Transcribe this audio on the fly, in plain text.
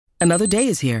Another day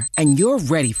is here, and you're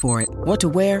ready for it. What to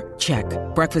wear? Check.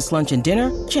 Breakfast, lunch, and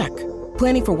dinner? Check.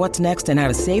 Planning for what's next and how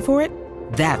to save for it?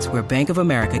 That's where Bank of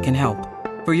America can help.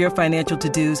 For your financial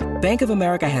to-dos, Bank of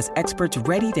America has experts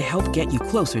ready to help get you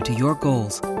closer to your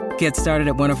goals. Get started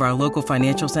at one of our local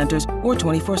financial centers or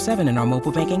 24/7 in our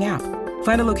mobile banking app.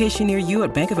 Find a location near you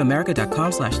at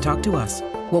bankofamerica.com/talktous.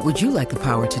 What would you like the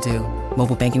power to do?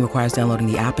 Mobile banking requires downloading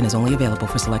the app and is only available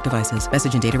for select devices.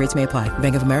 Message and data rates may apply.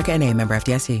 Bank of America N.A., member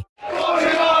FDIC.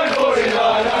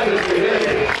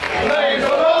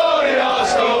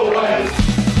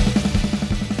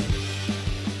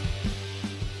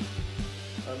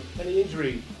 Any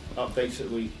injury updates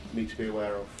that we need to be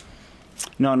aware of?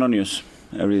 No news.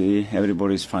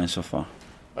 Everybody's fine so far.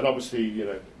 And obviously,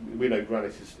 we know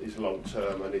Granit is long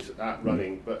term and is at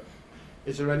running, but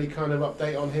is there any kind of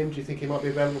update on him? Do you think he might be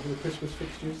available for the Christmas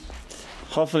fixtures?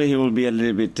 Hopefully he will be a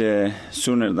little bit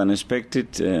sooner than expected.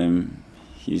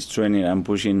 He's training and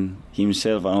pushing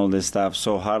himself and all the stuff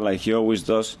so hard like he always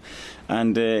does,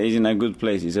 and he's in a good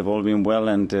place. He's evolving well,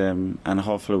 and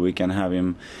hopefully we can have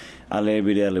him a little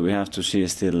bit early. We have to see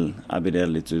still a bit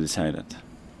early to decide that.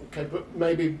 Okay, but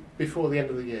maybe before the end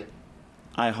of the year?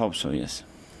 I hope so, yes.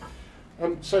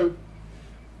 So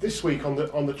this week on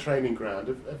the training ground,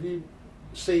 have you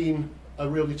seen a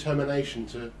real determination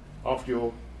to, after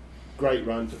your great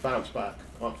run, to bounce back?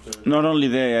 Not only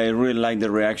there, I really like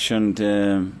the reaction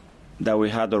that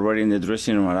we had already in the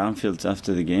dressing room at Anfield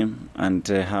after the game, and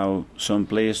how some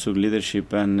players took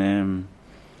leadership and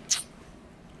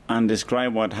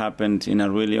describe what happened in a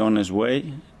really honest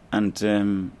way,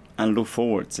 and look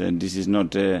forward. This is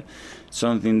not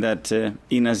something that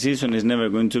in a season is never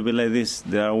going to be like this.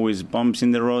 There are always bumps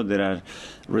in the road, there are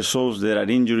results, there are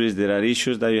injuries, there are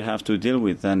issues that you have to deal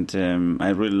with, and I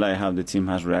really like how the team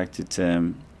has reacted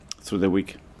through the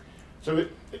week. So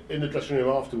in the dressing room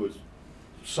afterwards,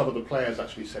 some of the players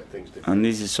actually said things different. And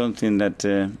this is something that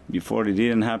before it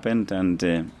didn't happen, and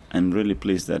I'm really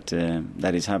pleased that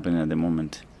that is happening at the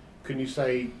moment. Can you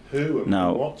say who and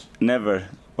what? Never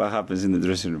what happens in the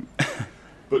dressing room.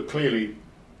 But clearly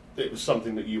it was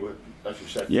something that you were, as you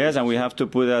said. Yes, and we have to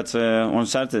put that on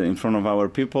Saturday in front of our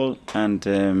people, and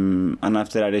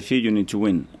after a defeat you need to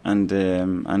win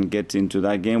and get into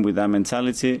that game with that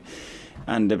mentality.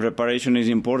 And the preparation is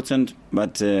important,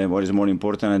 but what is more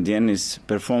important at the end is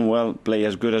perform well, play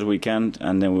as good as we can,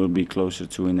 and then we'll be closer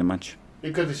to win the match.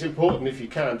 Because it's important, if you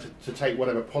can, to take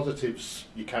whatever positives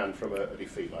you can from a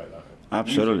defeat like that.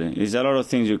 Absolutely. There's a lot of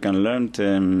things you can learn.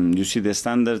 You see the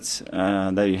standards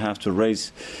that you have to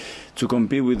raise to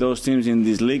compete with those teams in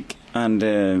this league, and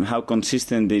how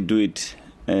consistent they do it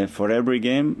for every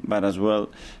game, but as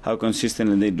well how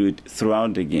consistently they do it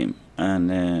throughout the game. And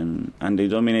they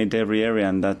dominate every area,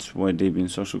 and that's why they've been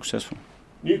so successful.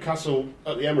 Newcastle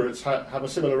at the Emirates have a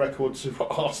similar record to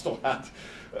what Arsenal had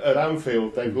at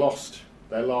Anfield. They've lost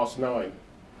their last 9.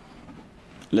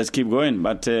 Let's keep going,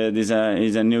 but this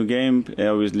is a new game.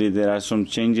 Obviously, there are some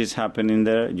changes happening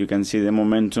there. You can see the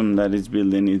momentum that it's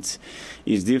building. It's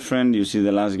different. You see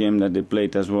the last game that they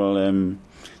played as well.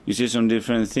 You see some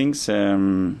different things.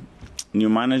 New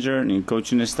manager, new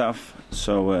coaching staff.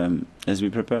 So let's be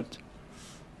prepared.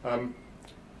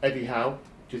 Eddie Howe,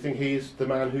 do you think he is the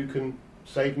man who can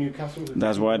save Newcastle?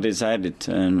 That's what I decided.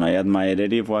 I admire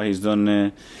Eddie for what he's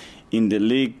done in the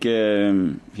league.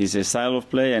 His style of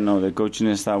play, I know the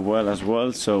coaching staff well as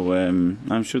well, so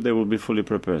I'm sure they will be fully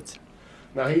prepared.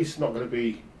 Now, he's not going to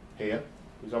be here.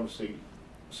 He's obviously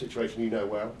a situation you know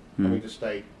well, having to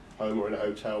stay home or in a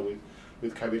hotel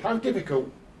with COVID. How difficult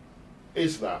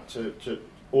is that to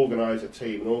organise a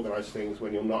team and organise things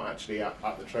when you're not actually at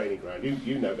the training ground?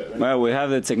 You know better than Well, we have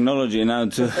the technology now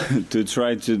to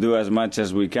try to do as much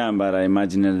as we can, but I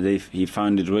imagine that he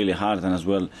found it really hard, and as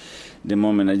well the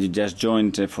moment that you just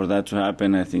joined, for that to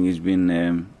happen, I think it's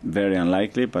been very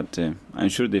unlikely, but I'm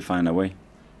sure they find a way.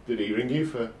 Did he ring you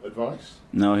for advice?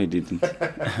 No, he didn't.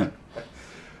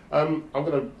 I'm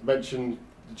going to mention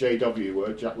the JW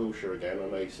word, Jack Wilshere, again. I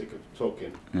know he's sick of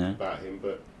talking about him,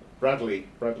 but Bradley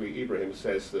Ibrahim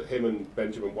says that him and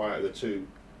Benjamin White are the 2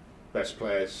 best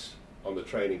players on the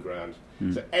training ground.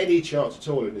 Is there any chance at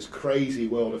all in this crazy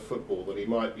world of football that he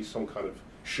might be some kind of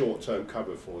short-term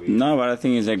cover for you? No, but I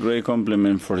think it's a great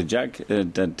compliment for Jack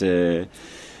that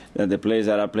the players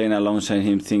that are playing alongside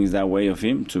him think that way of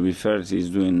him. To be fair,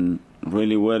 he's doing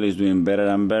really well. He's doing better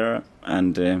and better,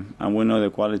 and we know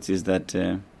the qualities that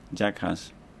Jack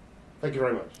has. Thank you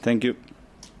very much. Thank you.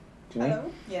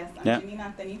 Hello, yes, I'm Janine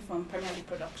Anthony from Premier League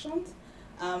Productions.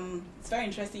 It's very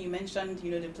interesting you mentioned,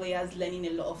 the players learning a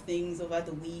lot of things over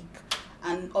the week,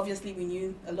 and obviously we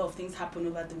knew a lot of things happened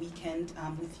over the weekend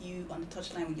with you on the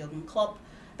touchline with Jurgen Klopp.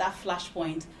 that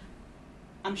flashpoint.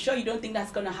 I'm sure you don't think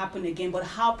that's going to happen again, but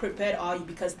how prepared are you?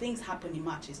 Because things happen in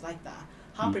matches like that.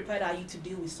 How prepared are you to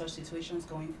deal with such situations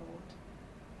going forward?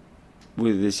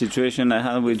 With the situation I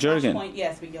had with Jürgen?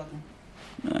 Yes, with Jürgen.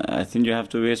 I think you have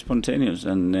to be spontaneous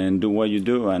and do what you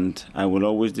do, and I will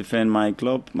always defend my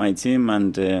club, my team,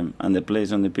 and the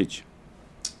players on the pitch.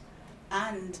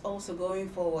 And also going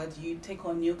forward, you take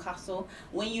on Newcastle.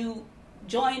 When you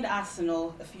joined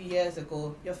Arsenal a few years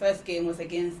ago, your first game was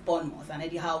against Bournemouth, and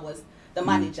Eddie Howe was the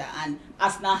manager, and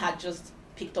Arsenal had just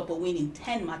picked up a win in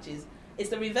 10 matches. It's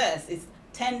the reverse. It's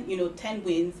 10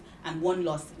 wins and 1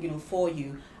 loss, for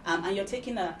you. And you're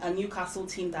taking a Newcastle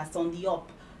team that's on the up.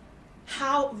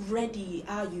 How ready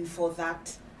are you for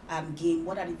that game?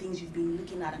 What are the things you've been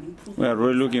looking at and improving? We are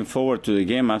really looking forward to the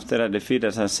game. After a defeat,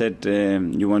 as I said,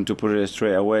 you want to put it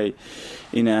straight away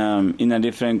in a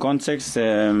different context. We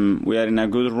are in a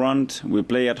good run. We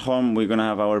play at home. We're going to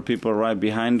have our people right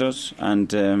behind us,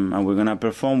 and we're going to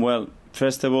perform well.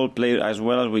 First of all, play as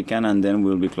well as we can, and then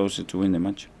we'll be closer to win the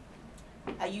match.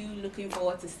 Are you looking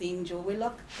forward to seeing Joe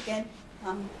Willock again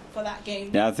for that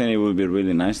game? Yeah, I think it would be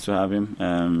really nice to have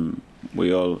him.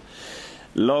 We all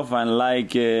love and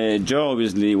like Joe.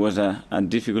 Obviously, it was a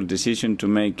difficult decision to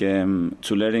make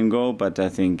to let him go, but I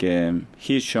think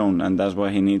he's shown, and that's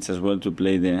what he needs as well, to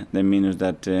play the minutes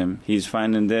that he's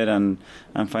finding there and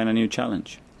find a new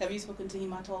challenge. Have you spoken to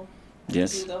him at all?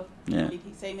 Yes. Yeah. Did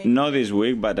he say maybe? Not this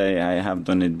week, but I have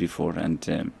done it before,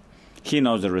 and he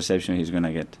knows the reception he's going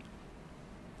to get.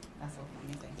 That's all from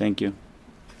me. Thank you.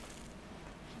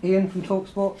 Ian from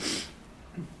TalkSport.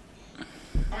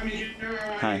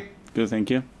 Hi. Good, thank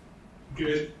you.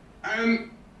 Good.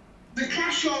 The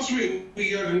clash last week with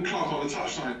Jürgen Klopp on the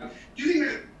touchline, do you think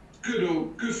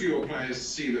that's good for your players to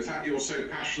see the fact you're so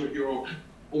passionate, you're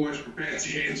almost prepared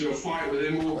to get into a fight with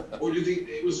him, or do you think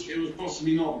it was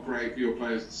possibly not great for your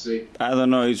players to see? I don't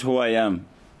know, it's who I am.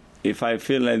 If I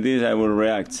feel like this, I will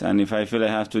react, and if I feel I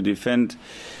have to defend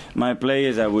my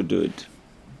players, I would do it.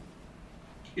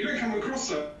 You don't come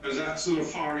across as that sort of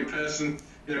fiery person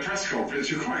in a press conference.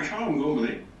 You're quite calm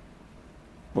normally.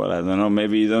 Well, I don't know.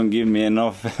 Maybe you don't give me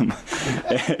enough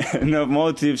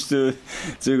motives to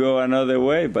go another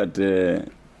way. But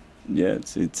yeah,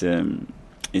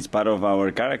 it's part of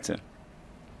our character.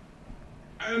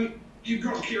 You've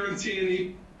got Kieran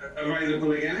Tierney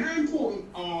available again. How important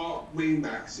are wing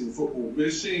backs in football? We're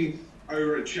seeing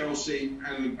over at Chelsea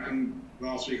and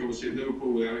last week, obviously at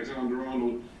Liverpool with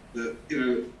Alexander-Arnold, that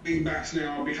wing backs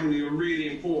now are becoming a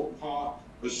really important part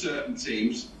of certain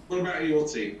teams. What about your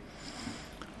team?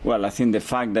 Well, I think the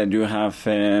fact that you have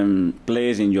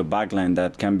players in your backline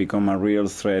that can become a real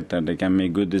threat, that they can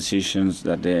make good decisions,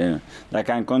 that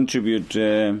can contribute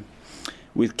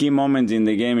with key moments in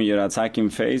the game in your attacking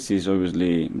phase is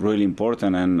obviously really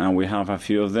important, and we have a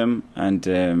few of them, and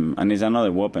it's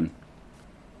another weapon.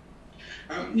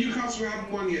 Newcastle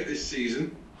haven't won yet this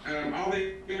season. Are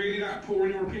they really that poor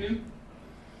in your opinion?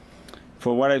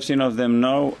 For what I've seen of them,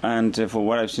 no, and for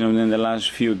what I've seen of them in the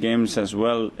last few games as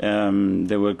well,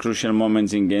 there were crucial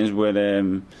moments in games where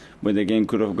the game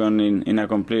could have gone in a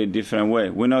completely different way.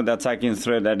 We know the attacking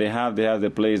threat that they have the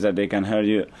players that they can hurt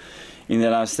you in the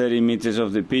last 30 meters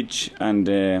of the pitch, and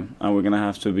we're going to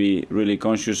have to be really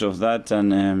conscious of that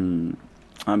and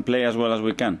play as well as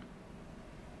we can.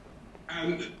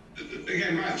 And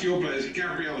again, back to your players,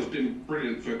 Gabriel has been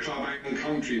brilliant for club and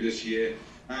country this year.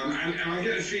 And I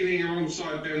get a feeling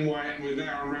alongside Ben White and with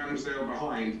Aaron Ramsdale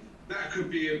behind, that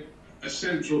could be a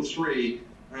central three,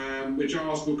 which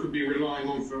Arsenal could be relying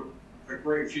on for a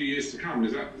great few years to come.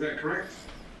 Is that correct?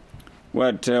 Well,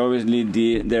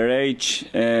 obviously their age,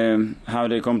 how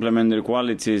they complement their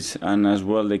qualities, and as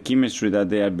well the chemistry that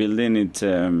they are building, it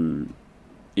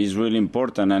is really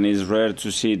important, and it's rare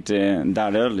to see it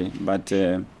that early. But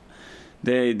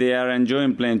they are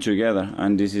enjoying playing together,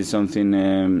 and this is something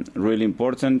really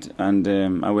important, and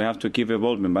we have to keep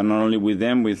evolving, but not only with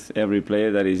them, with every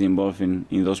player that is involved in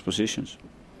those positions.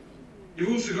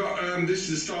 You've also got, this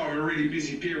is the start of a really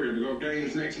busy period. We've got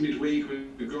games next midweek,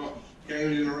 we've got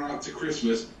games in and out to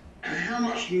Christmas. And how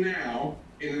much now,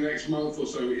 in the next month or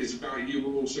so, is about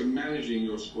you also managing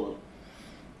your squad?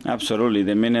 Absolutely.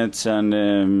 The minutes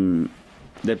and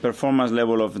the performance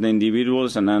level of the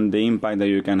individuals and the impact that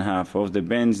you can have off the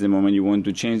bench, the moment you want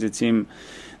to change the team,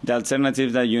 the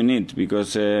alternatives that you need,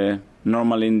 because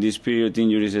normally in this period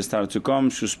injuries start to come,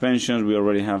 suspensions, we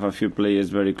already have a few players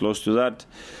very close to that.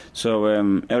 So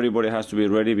everybody has to be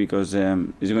ready, because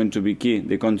it's going to be key,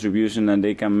 the contribution that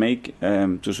they can make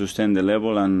to sustain the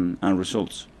level and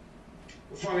results.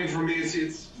 Funny for me,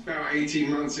 it's about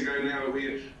 18 months ago now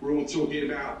that we're all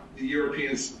talking about the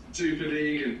European Super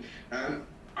League, and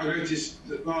I noticed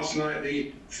that last night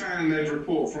the fan-led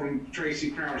report from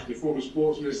Tracy Crouch, the former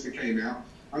sports minister, came out.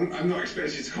 I'm not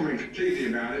expected to comment completely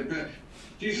about it, but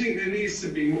do you think there needs to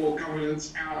be more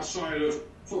governance outside of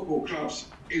football clubs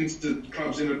into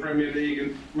clubs in the Premier League,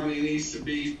 and money needs to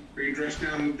be redressed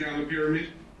down the pyramid?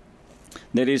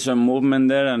 There is some movement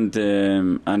there, and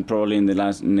probably in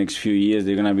the next few years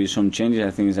there are going to be some changes.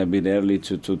 I think it's a bit early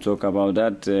to talk about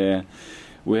that.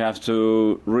 We have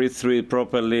to read through it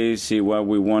properly, see what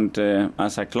we want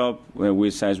as a club,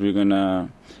 which size we're going to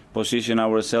position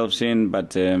ourselves in.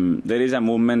 But there is a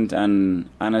movement, and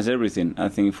as everything, I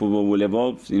think football will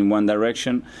evolve in one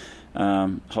direction.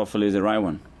 Hopefully, it's the right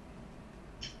one.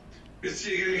 Good to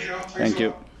see you again, Mikel. Thank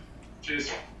you.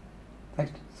 Cheers.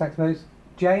 Thanks, Mose.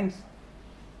 James?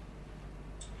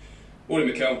 Morning,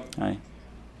 Mikel. Hi.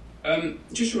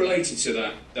 Just related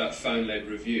to that fan-led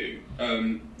review,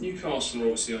 Newcastle are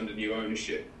obviously under new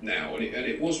ownership now, and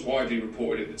it was widely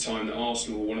reported at the time that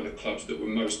Arsenal were one of the clubs that were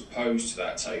most opposed to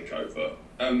that takeover.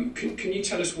 Can you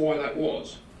tell us why that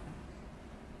was?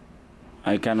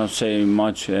 I cannot say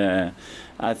much.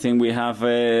 I think we have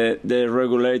the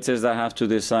regulators that have to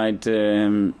decide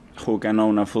who can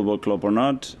own a football club or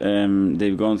not.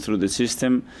 They've gone through the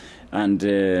system, and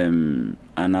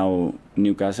now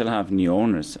Newcastle have new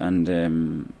owners,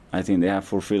 and I think they have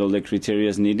fulfilled all the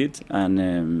criteria needed,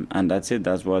 and that's it.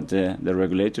 That's what the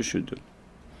regulator should do.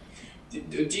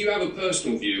 Do you have a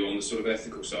personal view on the sort of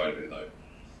ethical side of it, though?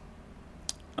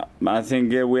 I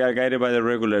think we are guided by the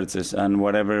regulators, and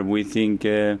whatever we think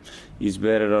is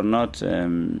better or not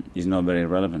is not very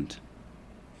relevant.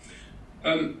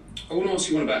 I want to ask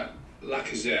you one about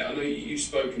Lacazette. I know you've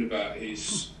spoken about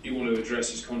you want to address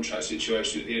his contract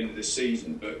situation at the end of the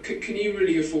season, but can you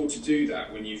really afford to do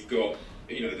that when you've got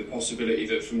the possibility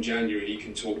that from January he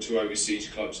can talk to overseas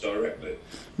clubs directly?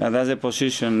 Now that's a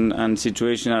position and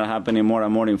situation that are happening more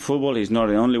and more in football. He's not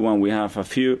the only one. We have a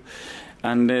few.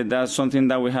 And that's something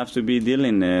that we have to be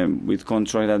dealing with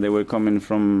contracts that they were coming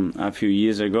from a few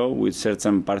years ago with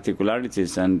certain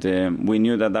particularities, and we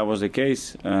knew that was the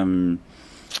case.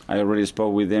 I already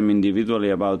spoke with them individually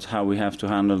about how we have to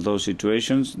handle those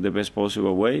situations the best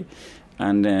possible way,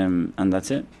 and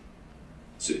that's it.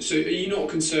 So are you not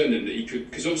concerned then that he could,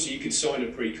 because obviously you could sign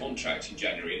a pre-contract in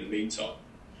January in the meantime?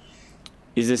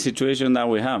 It's the situation that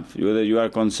we have. Whether you are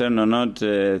concerned or not,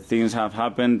 things have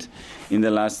happened in the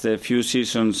last few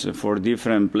seasons for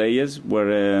different players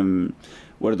where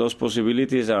those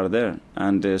possibilities are there.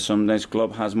 And sometimes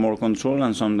club has more control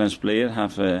and sometimes players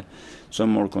have some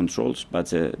more controls. But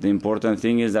the important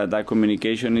thing is that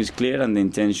communication is clear and the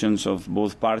intentions of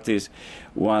both parties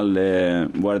while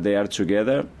they are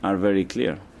together are very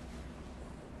clear.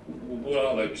 What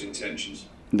are those intentions?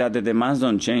 That the demands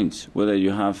don't change, whether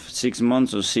you have 6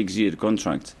 months or 6 year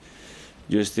contract.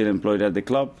 You're still employed at the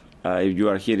club. If you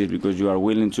are here, it's because you are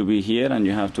willing to be here and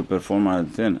you have to perform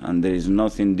at the end. And there is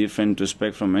nothing different to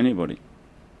expect from anybody.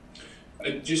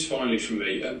 Just finally from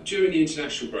me, during the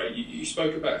international break, you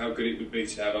spoke about how good it would be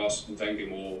to have Arsene Wenger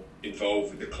more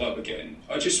involved with the club again.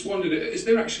 I just wondered, has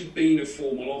there actually been a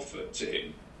formal offer to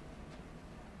him?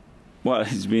 Well,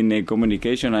 it's been a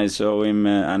communication. I saw him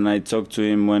and I talked to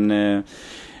him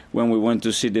when we went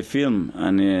to see the film,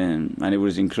 and it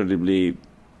was incredibly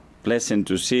pleasant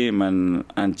to see him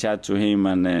and chat to him,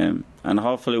 and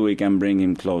hopefully we can bring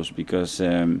him close, because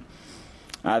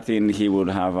I think he would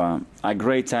have a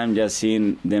great time just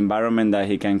seeing the environment that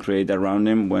he can create around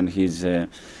him when he's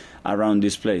around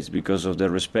this place, because of the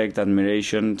respect,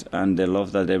 admiration and the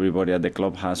love that everybody at the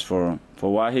club has for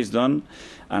what he's done,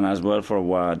 and as well for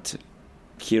what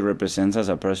he represents as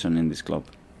a person in this club.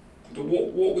 But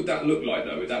what would that look like,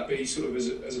 though? Would that be sort of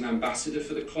as an ambassador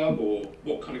for the club, or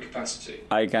what kind of capacity?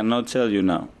 I cannot tell you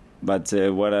now, but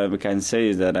what I can say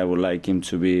is that I would like him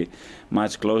to be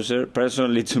much closer,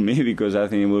 personally, to me, because I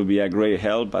think it will be a great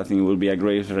help. I think it will be a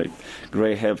great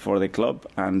help for the club,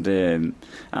 and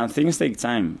things take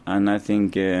time, and I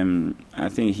think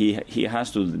he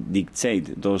has to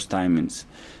dictate those timings.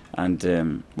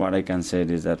 And what I can say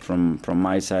is that from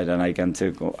my side, and I can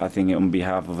take, I think on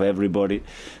behalf of everybody,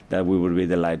 that we would be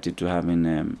delighted to have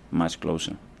him much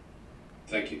closer.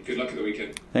 Thank you. Good luck at the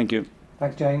weekend. Thank you.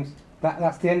 Thanks, James.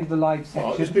 That's the end of the live section.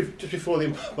 Well, just before the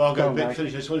embargo bit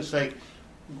finishes, I just want to say,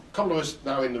 a couple of us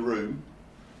now in the room.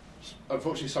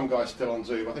 Unfortunately, some guys still on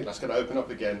Zoom. I think that's going to open up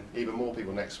again, even more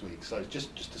people next week. So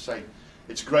just to say,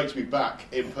 it's great to be back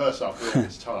in person after all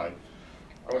this time.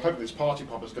 I'm hoping this party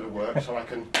pop is going to work so I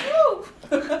can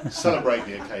celebrate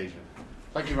the occasion.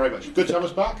 Thank you very much. Good to have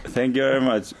us back. Thank you very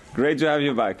much. Great to have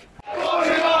you back.